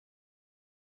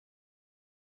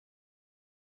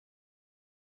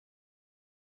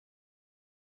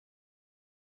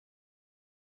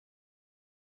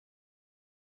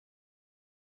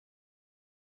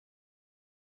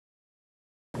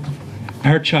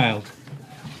Our child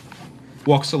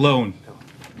walks alone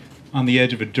on the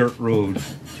edge of a dirt road,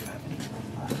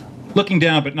 looking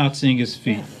down but not seeing his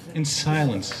feet, in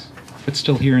silence but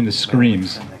still hearing the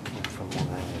screams.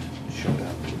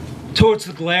 Towards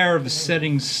the glare of the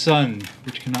setting sun,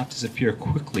 which cannot disappear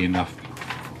quickly enough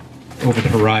over the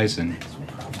horizon,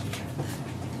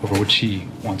 over which he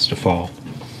wants to fall.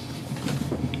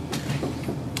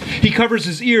 He covers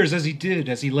his ears as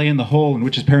he lay in the hole in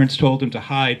which his parents told him to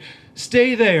hide.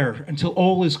 Stay there until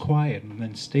all is quiet, and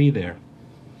then stay there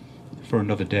for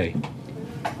another day.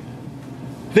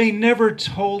 They never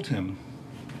told him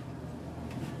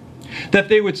that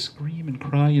they would scream and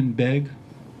cry and beg.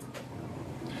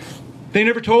 They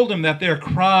never told him that their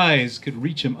cries could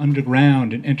reach him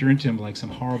underground and enter into him like some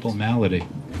horrible malady.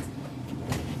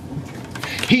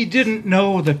 He didn't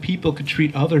know that people could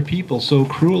treat other people so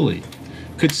cruelly,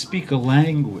 could speak a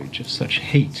language of such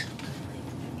hate.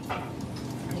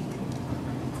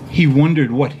 He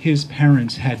wondered what his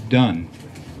parents had done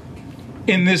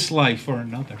in this life or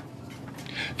another.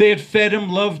 They had fed him,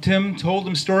 loved him, told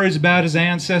him stories about his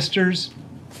ancestors.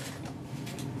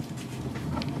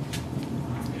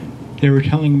 They were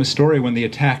telling him a story when the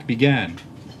attack began.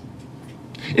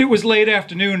 It was late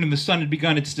afternoon and the sun had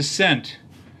begun its descent.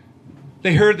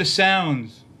 They heard the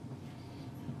sounds,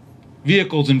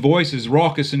 vehicles and voices,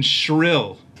 raucous and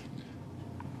shrill.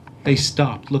 They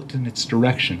stopped, looked in its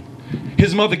direction.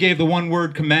 His mother gave the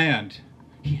one-word command.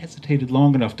 He hesitated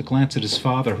long enough to glance at his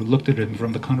father, who looked at him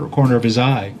from the corner of his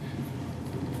eye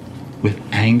with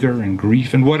anger and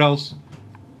grief. And what else?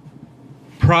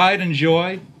 Pride and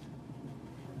joy.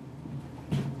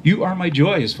 You are my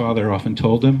joy, his father often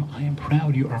told him. I am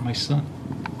proud you are my son.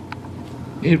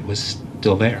 It was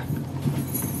still there.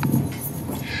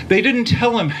 They didn't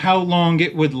tell him how long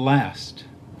it would last.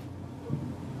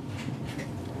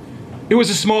 It was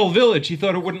a small village. He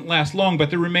thought it wouldn't last long,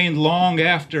 but it remained long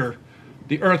after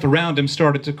the earth around him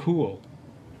started to cool.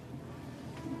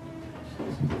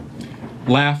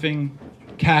 Laughing,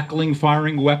 cackling,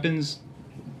 firing weapons,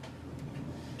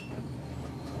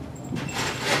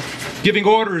 giving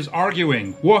orders,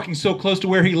 arguing, walking so close to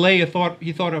where he lay,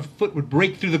 he thought a foot would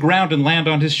break through the ground and land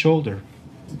on his shoulder.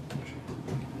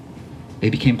 They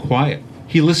became quiet.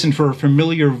 He listened for a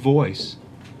familiar voice,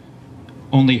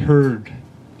 only heard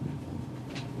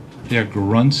their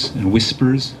grunts and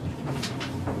whispers,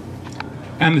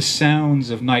 and the sounds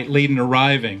of night laden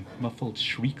arriving, muffled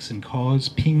shrieks and caws,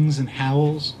 pings and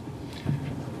howls,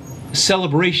 a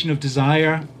celebration of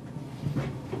desire,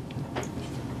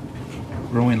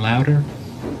 growing louder,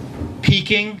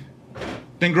 peaking,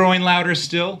 then growing louder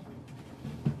still,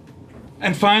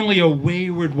 and finally a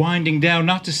wayward winding down,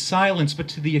 not to silence, but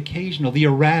to the occasional, the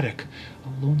erratic,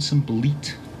 a lonesome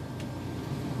bleat.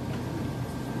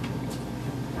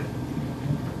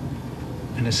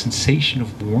 And a sensation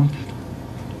of warmth,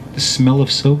 the smell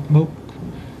of smoke,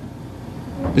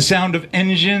 the sound of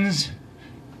engines,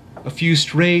 a few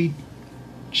stray,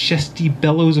 chesty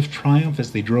bellows of triumph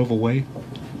as they drove away.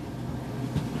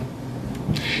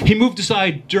 He moved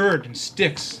aside. Dirt and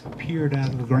sticks appeared out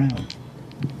of the ground.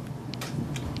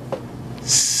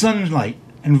 Sunlight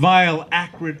and vile,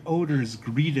 acrid odors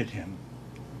greeted him.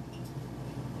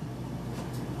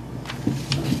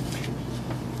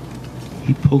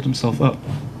 He pulled himself up.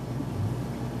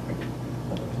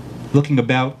 Looking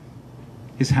about,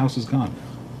 his house was gone.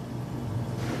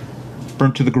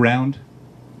 Burnt to the ground.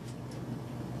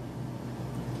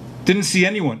 Didn't see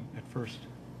anyone at first.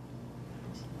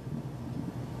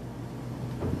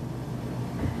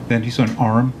 Then he saw an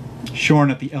arm,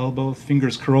 shorn at the elbow,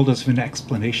 fingers curled as if in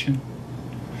explanation.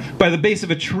 By the base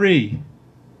of a tree,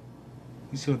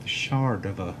 he saw the shard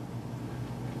of a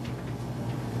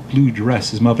blue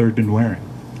dress his mother had been wearing.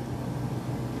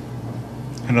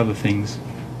 And other things.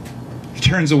 He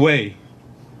turns away,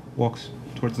 walks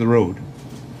towards the road,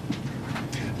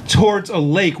 towards a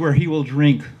lake where he will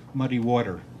drink muddy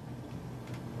water,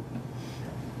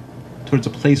 towards a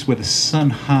place where the sun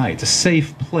hides, a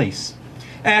safe place.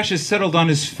 Ashes settled on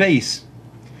his face.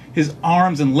 His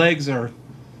arms and legs are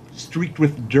streaked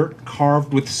with dirt,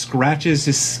 carved with scratches.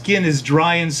 His skin is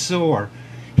dry and sore.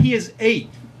 He is 8.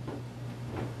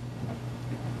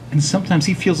 And sometimes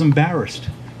he feels embarrassed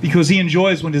because he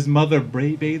enjoys when his mother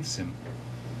bathes him.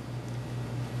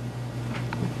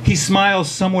 He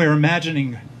smiles somewhere,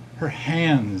 imagining her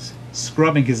hands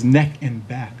scrubbing his neck and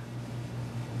back,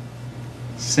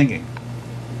 singing.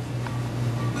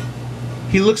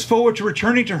 He looks forward to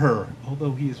returning to her,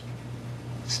 although his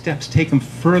steps take him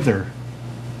further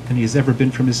than he has ever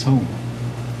been from his home,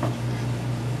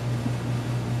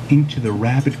 into the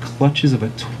rabid clutches of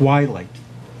a twilight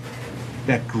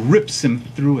that grips him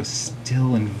through a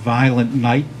still and violent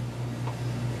night,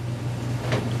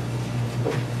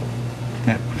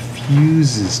 that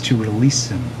refuses to release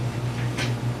him,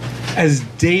 as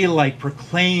daylight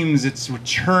proclaims its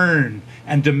return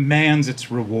and demands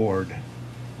its reward.